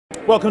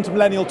Welcome to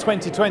Millennial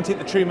 2020 at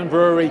the Truman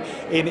Brewery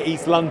in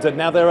East London.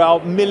 Now, there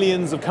are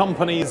millions of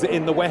companies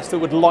in the West that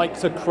would like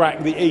to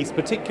crack the East,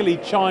 particularly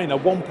China,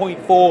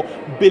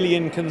 1.4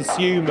 billion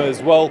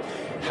consumers. Well,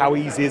 how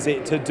easy is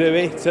it to do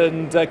it,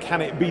 and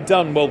can it be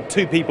done? Well,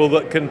 two people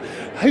that can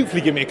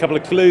hopefully give me a couple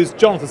of clues.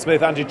 Jonathan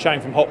Smith, Andrew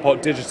Chang from Hot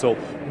Pot Digital.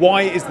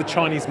 Why is the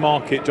Chinese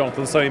market,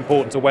 Jonathan, so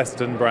important to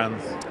Western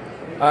brands?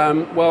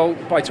 Well,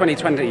 by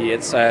 2020,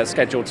 it's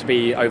scheduled to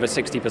be over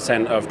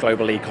 60% of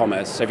global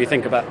e-commerce. So if you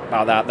think about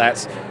that,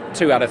 that's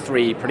 2 out of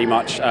 3 pretty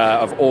much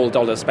of all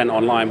dollars spent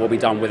online will be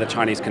done with a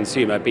Chinese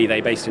consumer, be they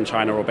based in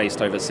China or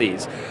based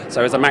overseas.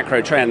 So as a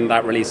macro trend,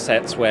 that really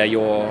sets where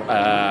your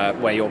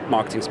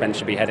marketing spend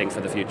should be heading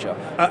for the future.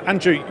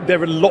 Andrew,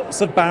 there are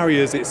lots of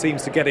barriers, it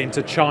seems, to get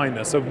into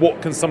China. So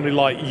what can somebody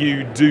like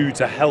you do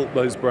to help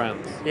those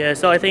brands? Yeah,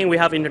 so I think we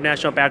have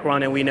international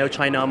background and we know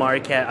China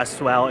market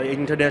as well,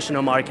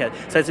 international market.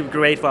 So it's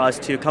great for us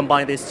to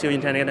combine these two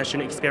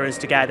international experience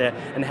together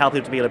and help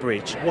them to build a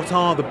bridge. What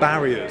are the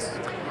barriers?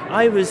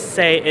 I would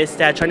say is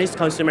that Chinese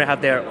consumers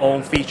have their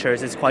own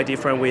features. It's quite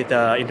different with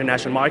the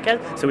international market,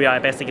 so we are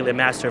basically a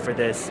master for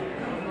this.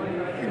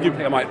 One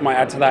thing I might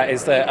add to that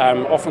is that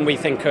often we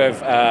think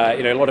of,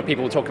 a lot of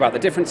people talk about the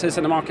differences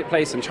in the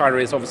marketplace, and China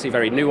is obviously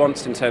very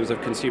nuanced in terms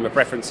of consumer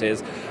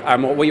preferences.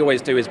 What we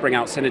always do is bring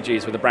out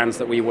synergies with the brands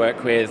that we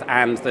work with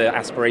and the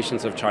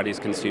aspirations of Chinese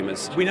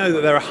consumers. We know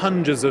that there are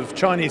hundreds of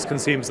Chinese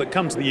consumers that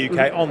come to the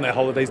UK on their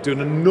holidays, do an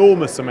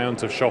enormous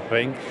amount of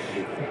shopping.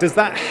 Does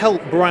that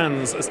help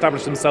brands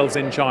establish themselves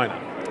in China?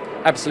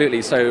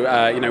 Absolutely. So,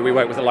 we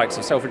work with the likes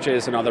of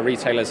Selfridges and other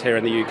retailers here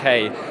in the UK,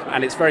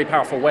 and it's a very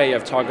powerful way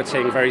of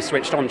targeting very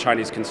switched-on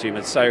Chinese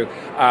consumers. So,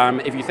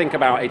 if you think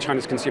about a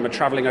Chinese consumer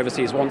traveling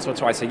overseas once or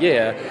twice a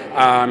year,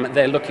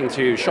 they're looking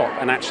to shop,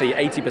 and actually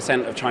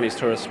 80% of Chinese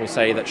tourists will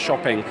say that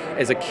shopping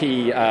is a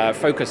key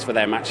focus for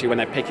them, actually, when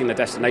they're picking the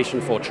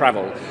destination for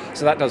travel.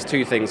 So that does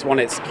two things. One,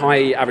 it's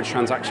high average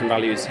transaction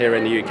values here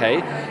in the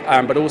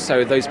UK, but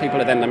also those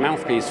people are then the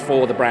mouthpiece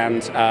for the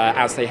brand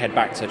as they head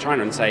back to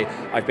China and say,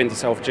 I've been to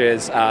Selfridges,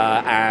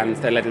 and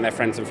they're letting their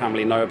friends and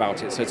family know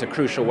about it. So it's a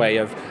crucial way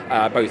of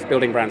both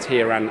building brands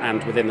here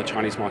and within the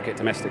Chinese market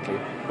domestically.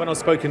 When I've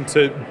spoken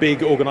to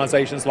big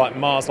organisations like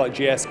Mars, like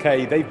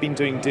GSK, they've been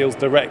doing deals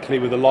directly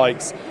with the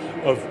likes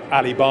of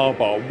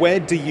Alibaba. Where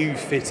do you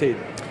fit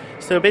in?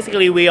 So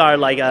basically we are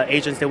like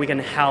agents that we can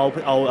help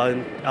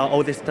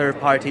all this third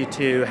party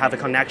to have a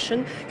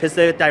connection, because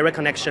the direct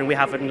connection we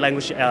have a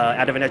language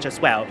advantage as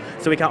well.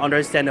 So we can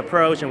understand the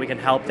approach and we can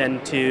help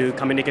them to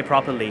communicate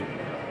properly.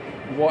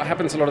 What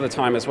happens a lot of the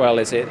time as well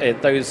is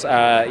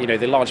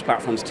the large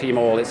platforms,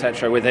 Tmall,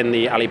 etc., within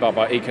the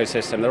Alibaba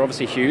ecosystem, they're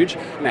obviously huge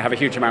and they have a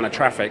huge amount of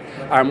traffic.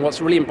 What's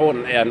really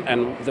important,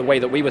 and the way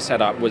that we were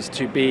set up, was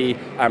to be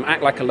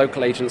act like a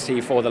local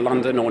agency for the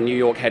London or New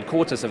York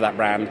headquarters of that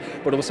brand,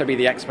 but also be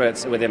the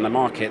experts within the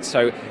market.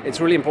 So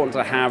it's really important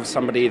to have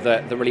somebody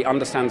that really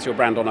understands your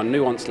brand on a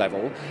nuanced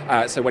level.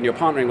 So when you're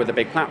partnering with the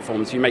big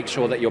platforms, you make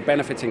sure that you're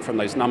benefiting from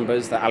those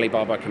numbers that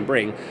Alibaba can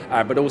bring,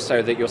 but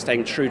also that you're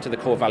staying true to the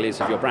core values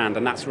of your brand.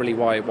 And that's really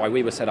why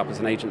we were set up as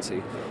an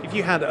agency. If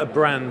you had a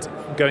brand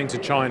going to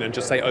China and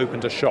just say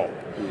opened a shop,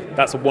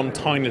 that's one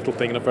tiny little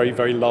thing in a very,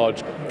 very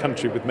large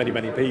country with many,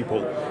 many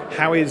people.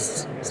 How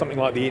is something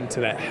like the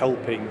internet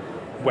helping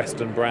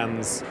Western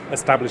brands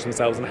establish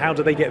themselves, and how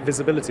do they get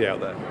visibility out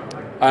there?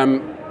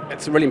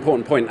 It's a really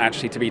important point,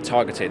 actually, to be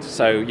targeted.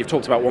 So you've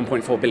talked about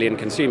 1.4 billion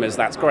consumers,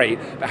 that's great,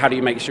 but how do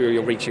you make sure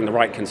you're reaching the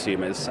right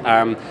consumers?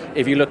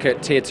 If you look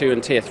at tier 2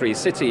 and tier 3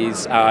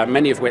 cities,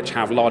 many of which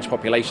have large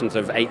populations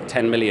of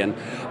 8-10 million,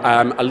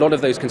 a lot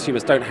of those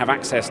consumers don't have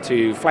access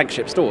to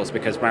flagship stores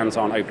because brands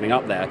aren't opening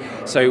up there.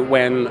 So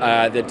when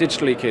the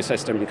digital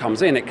ecosystem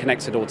comes in, it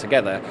connects it all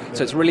together.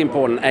 So it's really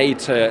important, A,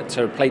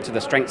 to play to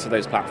the strengths of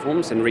those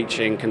platforms in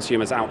reaching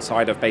consumers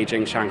outside of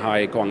Beijing,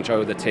 Shanghai,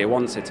 Guangzhou, the tier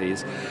 1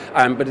 cities,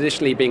 but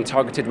additionally being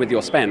targeted with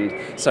your spend.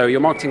 So your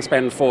marketing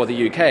spend for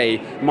the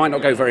UK might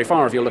not go very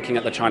far if you're looking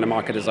at the China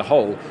market as a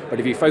whole, but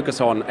if you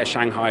focus on a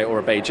Shanghai or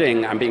a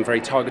Beijing and being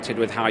very targeted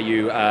with how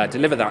you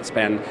deliver that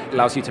spend, it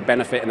allows you to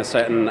benefit in a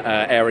certain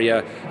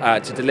area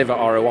to deliver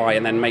ROI,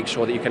 and then make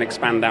sure that you can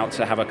expand out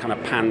to have a kind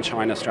of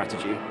pan-China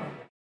strategy.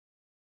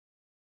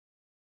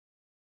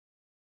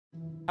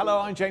 Hello,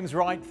 I'm James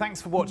Wright.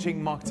 Thanks for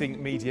watching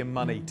Marketing Media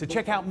Money. To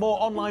check out more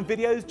online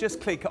videos,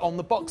 just click on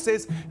the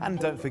boxes, and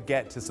don't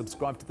forget to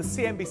subscribe to the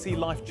CNBC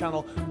Live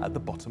channel at the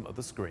bottom of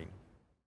the screen.